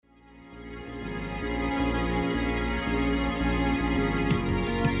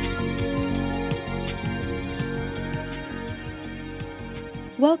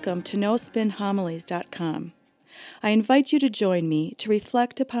Welcome to NoSpinHomilies.com. I invite you to join me to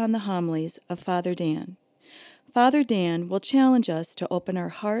reflect upon the homilies of Father Dan. Father Dan will challenge us to open our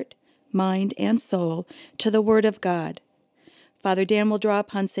heart, mind, and soul to the Word of God. Father Dan will draw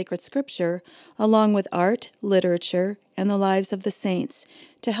upon sacred scripture along with art, literature, and the lives of the saints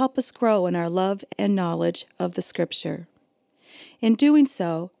to help us grow in our love and knowledge of the scripture. In doing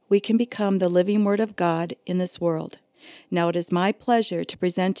so, we can become the living Word of God in this world. Now it is my pleasure to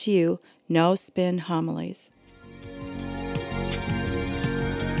present to you No Spin Homilies.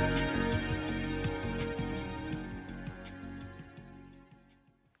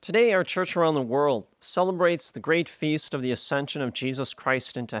 Today, our church around the world celebrates the great feast of the Ascension of Jesus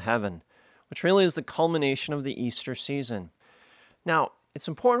Christ into heaven, which really is the culmination of the Easter season. Now, it's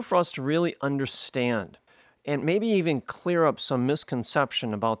important for us to really understand and maybe even clear up some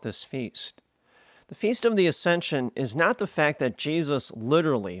misconception about this feast. The Feast of the Ascension is not the fact that Jesus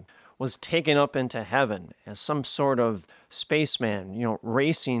literally was taken up into heaven as some sort of spaceman,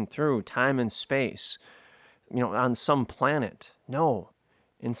 racing through time and space, on some planet. No.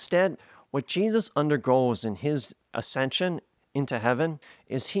 Instead, what Jesus undergoes in his ascension into heaven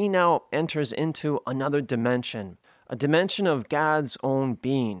is he now enters into another dimension, a dimension of God's own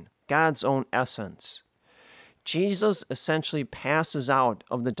being, God's own essence. Jesus essentially passes out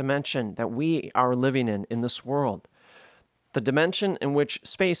of the dimension that we are living in this world, the dimension in which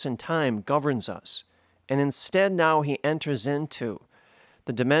space and time governs us, and instead now he enters into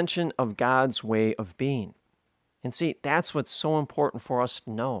the dimension of God's way of being. And see, that's what's so important for us to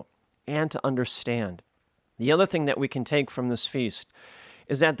know and to understand. The other thing that we can take from this feast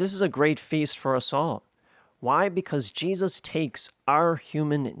is that this is a great feast for us all. Why? Because Jesus takes our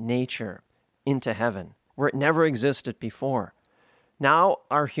human nature into heaven, where it never existed before. Now,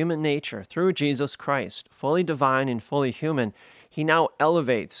 our human nature, through Jesus Christ, fully divine and fully human, he now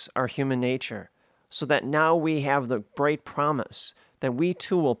elevates our human nature so that now we have the great promise that we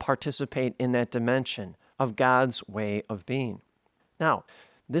too will participate in that dimension of God's way of being. Now,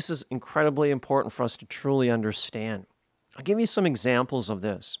 this is incredibly important for us to truly understand. I'll give you some examples of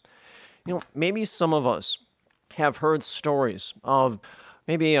this. Maybe some of us have heard stories of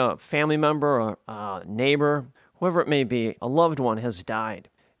maybe a family member or a neighbor, whoever it may be, a loved one has died.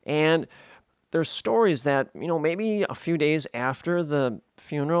 And there's stories that, maybe a few days after the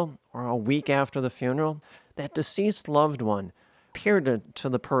funeral or a week after the funeral, that deceased loved one appeared to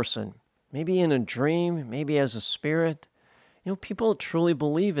the person, maybe in a dream, maybe as a spirit. People truly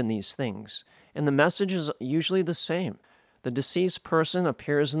believe in these things. And the message is usually the same. The deceased person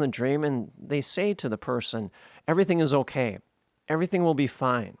appears in the dream and they say to the person, everything is okay. Everything will be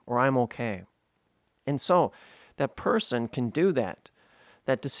fine, or I'm okay. And so that person can do that.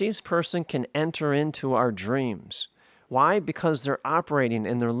 That deceased person can enter into our dreams. Why? Because they're operating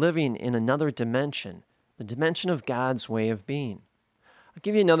and they're living in another dimension, the dimension of God's way of being. I'll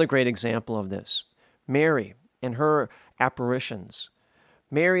give you another great example of this. Mary and her apparitions.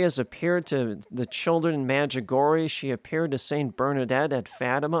 Mary has appeared to the children in Medjugorje. She appeared to Saint Bernadette at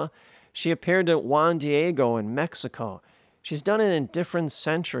Fatima. She appeared to Juan Diego in Mexico. She's done it in different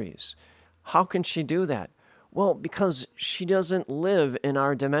centuries. How can she do that? Well, because she doesn't live in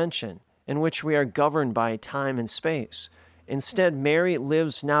our dimension, in which we are governed by time and space. Instead, Mary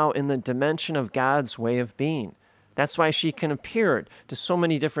lives now in the dimension of God's way of being. That's why she can appear to so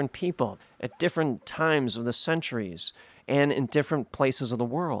many different people at different times of the centuries and in different places of the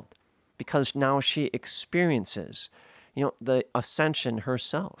world, because now she experiences, the ascension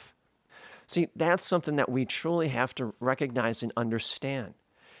herself. See, that's something that we truly have to recognize and understand.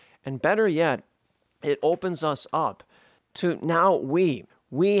 And better yet, it opens us up to now we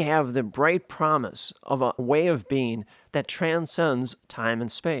have the bright promise of a way of being that transcends time and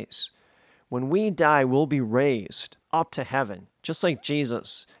space. When we die, we'll be raised up to heaven, just like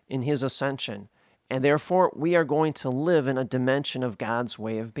Jesus in his ascension. And therefore, we are going to live in a dimension of God's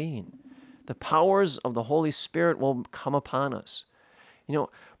way of being. The powers of the Holy Spirit will come upon us.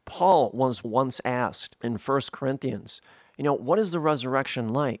 Paul was once asked in 1 Corinthians, what is the resurrection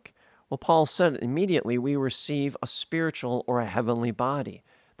like? Well, Paul said immediately we receive a spiritual or a heavenly body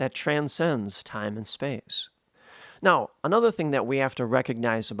that transcends time and space. Now, another thing that we have to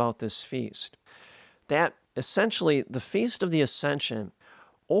recognize about this feast, that essentially the Feast of the Ascension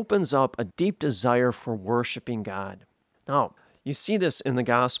opens up a deep desire for worshiping God. Now, you see this in the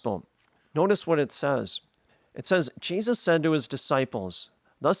gospel. Notice what it says. It says, Jesus said to his disciples,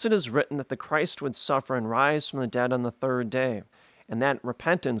 "Thus it is written that the Christ would suffer and rise from the dead on the third day, and that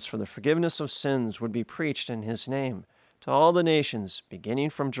repentance for the forgiveness of sins would be preached in his name to all the nations,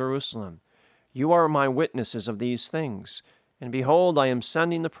 beginning from Jerusalem. You are my witnesses of these things. And behold, I am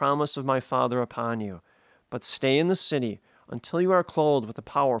sending the promise of my Father upon you. But stay in the city until you are clothed with the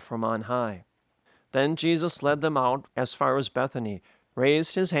power from on high." Then Jesus led them out as far as Bethany,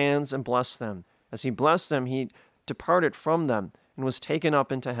 raised his hands and blessed them. As he blessed them, he departed from them and was taken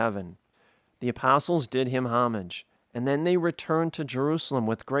up into heaven. The apostles did him homage, and then they returned to Jerusalem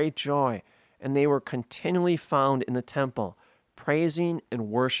with great joy, and they were continually found in the temple, praising and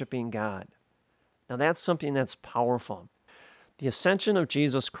worshiping God. Now that's something that's powerful. The ascension of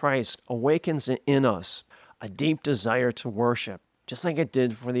Jesus Christ awakens in us a deep desire to worship, just like it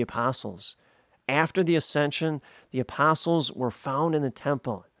did for the apostles. After the ascension, the apostles were found in the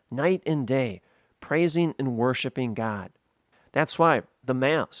temple night and day, praising and worshiping God. That's why the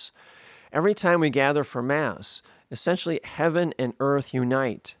Mass, every time we gather for Mass, essentially heaven and earth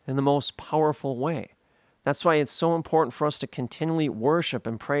unite in the most powerful way. That's why it's so important for us to continually worship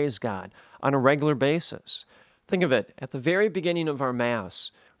and praise God on a regular basis. Think of it, at the very beginning of our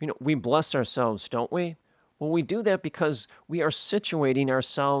Mass, we bless ourselves, don't we? Well, we do that because we are situating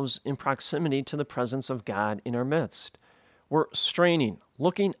ourselves in proximity to the presence of God in our midst. We're straining,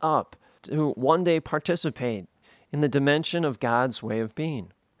 looking up to one day participate in the dimension of God's way of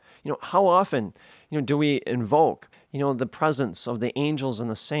being. How often, do we invoke, the presence of the angels and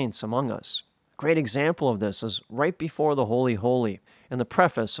the saints among us? A great example of this is right before the Holy Holy in the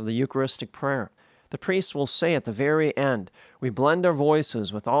preface of the Eucharistic prayer. The priest will say at the very end, "We blend our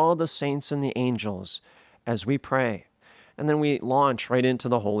voices with all the saints and the angels as we pray." And then we launch right into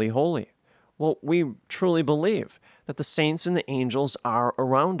the Holy Holy. Well, we truly believe that the saints and the angels are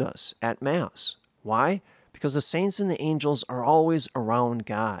around us at Mass. Why? Because the saints and the angels are always around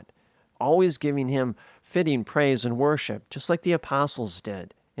God, always giving him fitting praise and worship, just like the apostles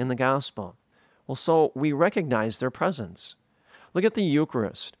did in the gospel. Well, so we recognize their presence. Look at the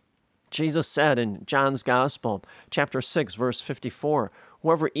Eucharist. Jesus said in John's Gospel, chapter 6, verse 54,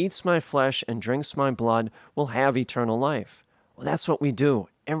 "Whoever eats my flesh and drinks my blood will have eternal life." Well, that's what we do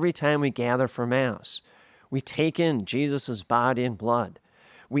every time we gather for Mass. We take in Jesus' body and blood.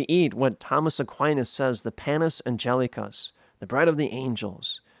 We eat what Thomas Aquinas says, the panis angelicus, the bread of the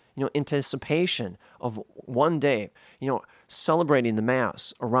angels, anticipation of one day, celebrating the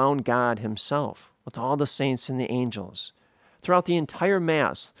Mass around God himself with all the saints and the angels. Throughout the entire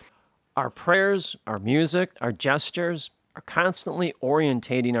Mass, our prayers, our music, our gestures are constantly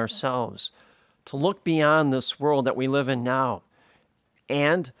orientating ourselves to look beyond this world that we live in now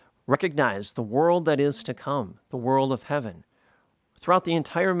and recognize the world that is to come, the world of heaven. Throughout the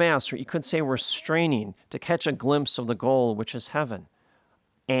entire Mass, you could say we're straining to catch a glimpse of the goal, which is heaven,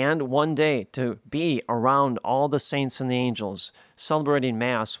 and one day to be around all the saints and the angels, celebrating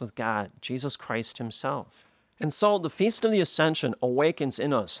Mass with God, Jesus Christ himself. And so the Feast of the Ascension awakens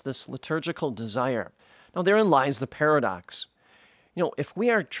in us this liturgical desire. Now therein lies the paradox. If we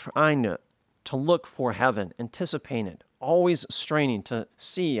are trying to look for heaven, anticipating it, always straining to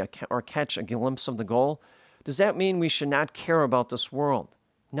see or catch a glimpse of the goal, does that mean we should not care about this world?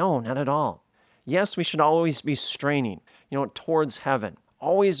 No, not at all. Yes, we should always be straining, towards heaven,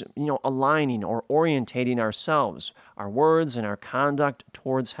 always, aligning or orientating ourselves, our words and our conduct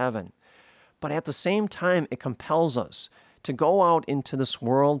towards heaven. But at the same time, it compels us to go out into this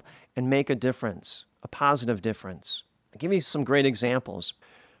world and make a difference, a positive difference. I'll give you some great examples.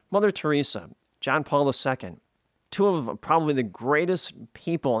 Mother Teresa, John Paul II, two of probably the greatest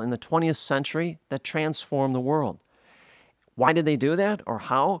people in the 20th century that transformed the world. Why did they do that, or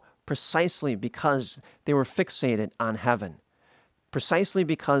how? Precisely because they were fixated on heaven. Precisely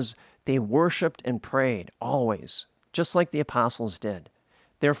because they worshiped and prayed always, just like the apostles did.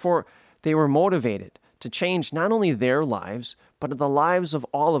 Therefore, they were motivated to change not only their lives, but the lives of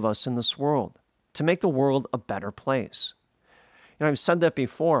all of us in this world, to make the world a better place. I've said that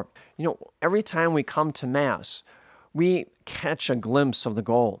before. Every time we come to Mass, we catch a glimpse of the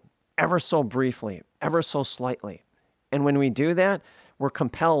goal, ever so briefly, ever so slightly. And when we do that, we're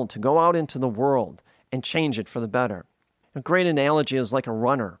compelled to go out into the world and change it for the better. A great analogy is like a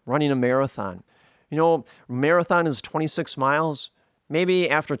runner running a marathon. Marathon is 26 miles. Maybe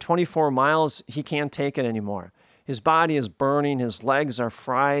after 24 miles, he can't take it anymore. His body is burning, his legs are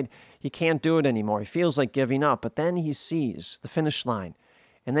fried, he can't do it anymore. He feels like giving up, but then he sees the finish line,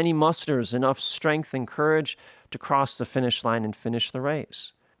 and then he musters enough strength and courage to cross the finish line and finish the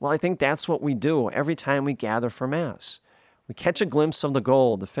race. Well, I think that's what we do every time we gather for Mass. We catch a glimpse of the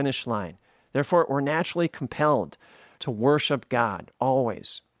goal, the finish line. Therefore, we're naturally compelled to worship God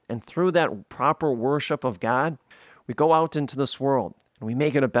always. And through that proper worship of God, we go out into this world and we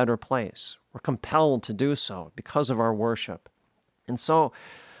make it a better place. We're compelled to do so because of our worship. And so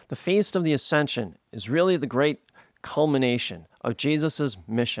the Feast of the Ascension is really the great culmination of Jesus'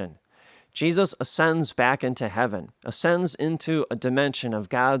 mission. Jesus ascends back into heaven, ascends into a dimension of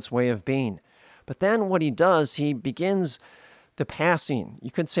God's way of being. But then what he does, he begins the passing, you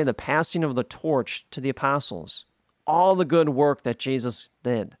could say the passing of the torch to the apostles. All the good work that Jesus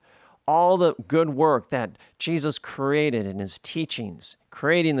did, all the good work that Jesus created in his teachings,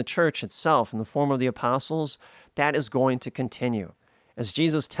 creating the church itself in the form of the apostles, that is going to continue. As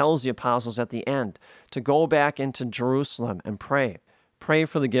Jesus tells the apostles at the end to go back into Jerusalem and pray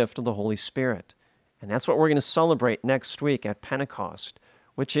for the gift of the Holy Spirit. And that's what we're going to celebrate next week at Pentecost,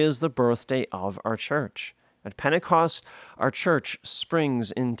 which is the birthday of our church. At Pentecost, our church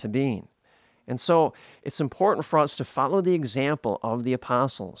springs into being. And so it's important for us to follow the example of the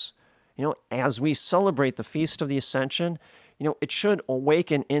apostles. As we celebrate the Feast of the Ascension, it should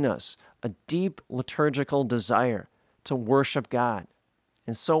awaken in us a deep liturgical desire to worship God.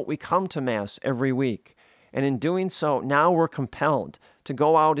 And so we come to Mass every week. And in doing so, now we're compelled to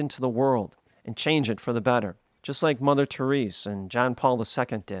go out into the world and change it for the better, just like Mother Teresa and John Paul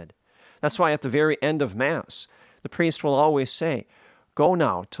II did. That's why at the very end of Mass, the priest will always say, "Go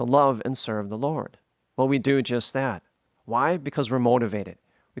now to love and serve the Lord." Well, we do just that. Why? Because we're motivated.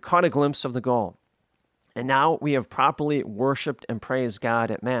 We caught a glimpse of the goal. And now we have properly worshiped and praised God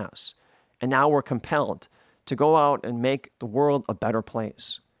at Mass. And now we're compelled to go out and make the world a better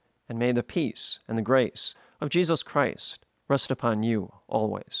place. And may the peace and the grace of Jesus Christ rest upon you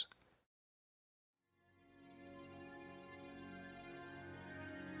always.